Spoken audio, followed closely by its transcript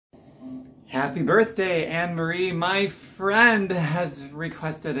Happy birthday, Anne-Marie. My friend has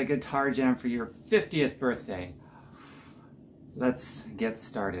requested a guitar jam for your 50th birthday. Let's get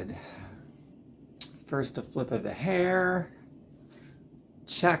started. First, a flip of the hair.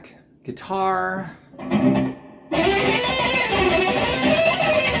 Check. Guitar.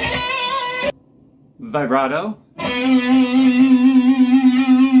 Vibrato.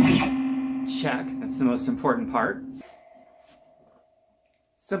 Check. That's the most important part.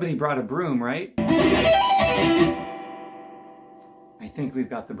 Somebody brought a broom, right? I think we've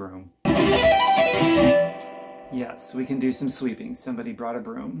got the broom. Yes, we can do some sweeping. Somebody brought a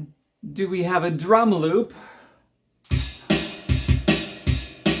broom. Do we have a drum loop?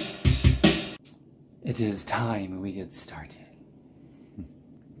 It is time we get started.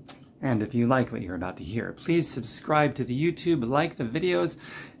 And if you like what you're about to hear, please subscribe to the YouTube, like the videos.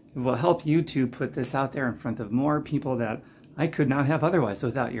 It will help YouTube put this out there in front of more people that I could not have otherwise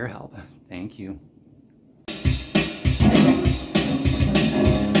without your help. Thank you.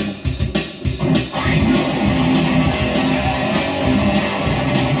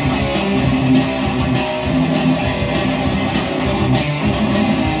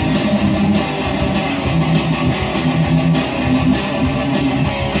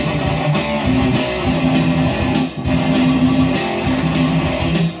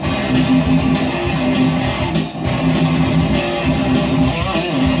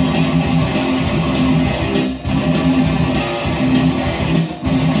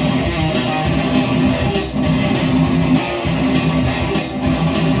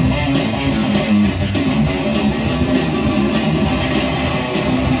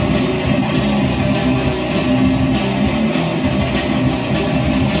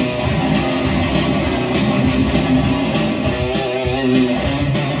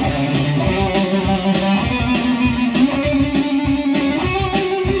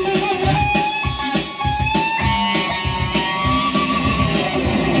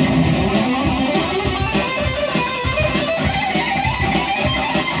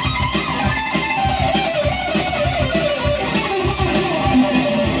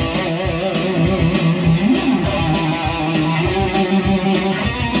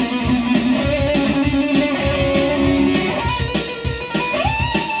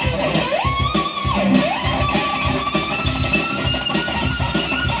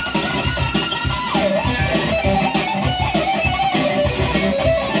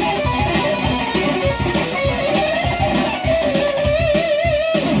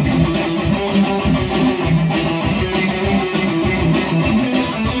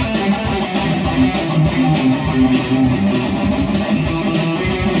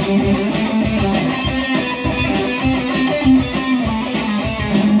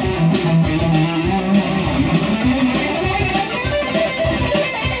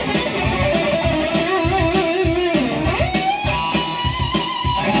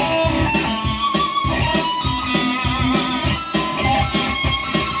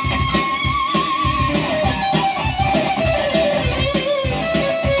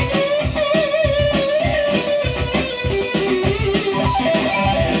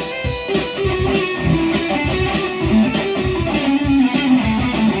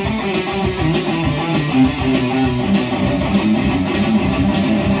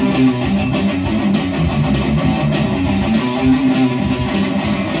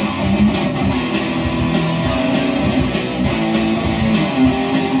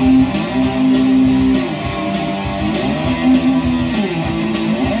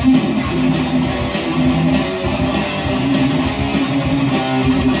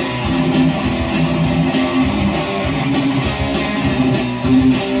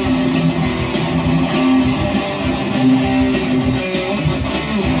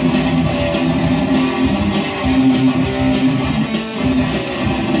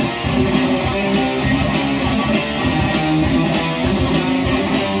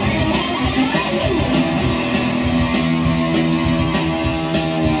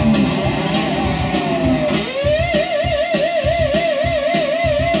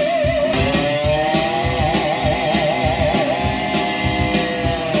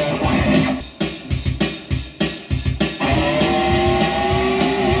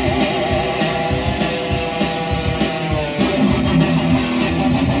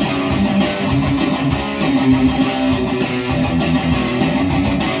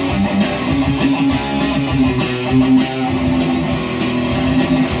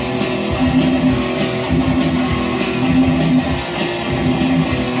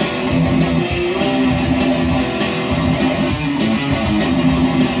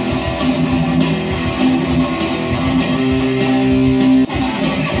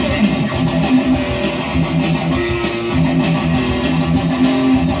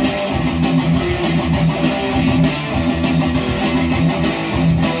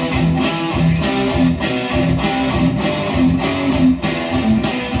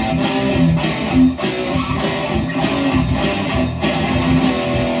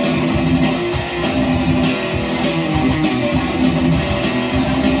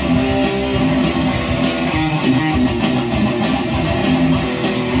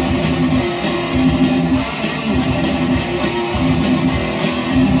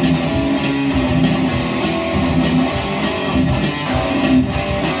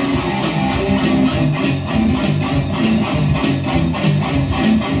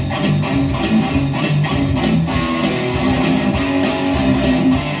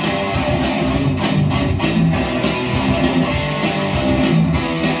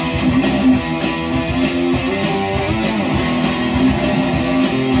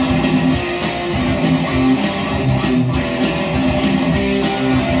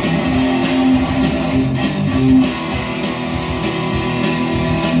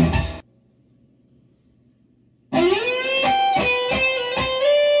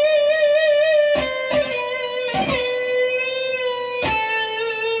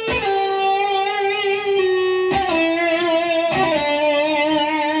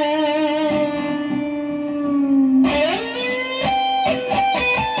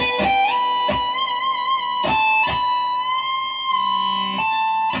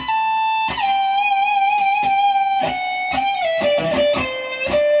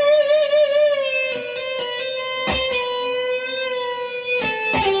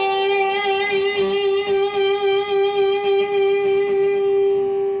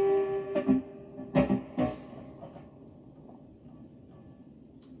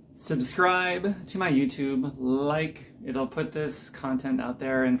 subscribe to my YouTube, like, it'll put this content out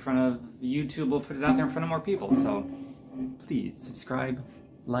there in front of YouTube, will put it out there in front of more people. So please subscribe,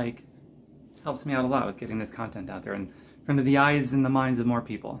 like, helps me out a lot with getting this content out there in front of the eyes and the minds of more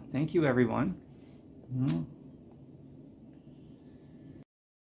people. Thank you, everyone.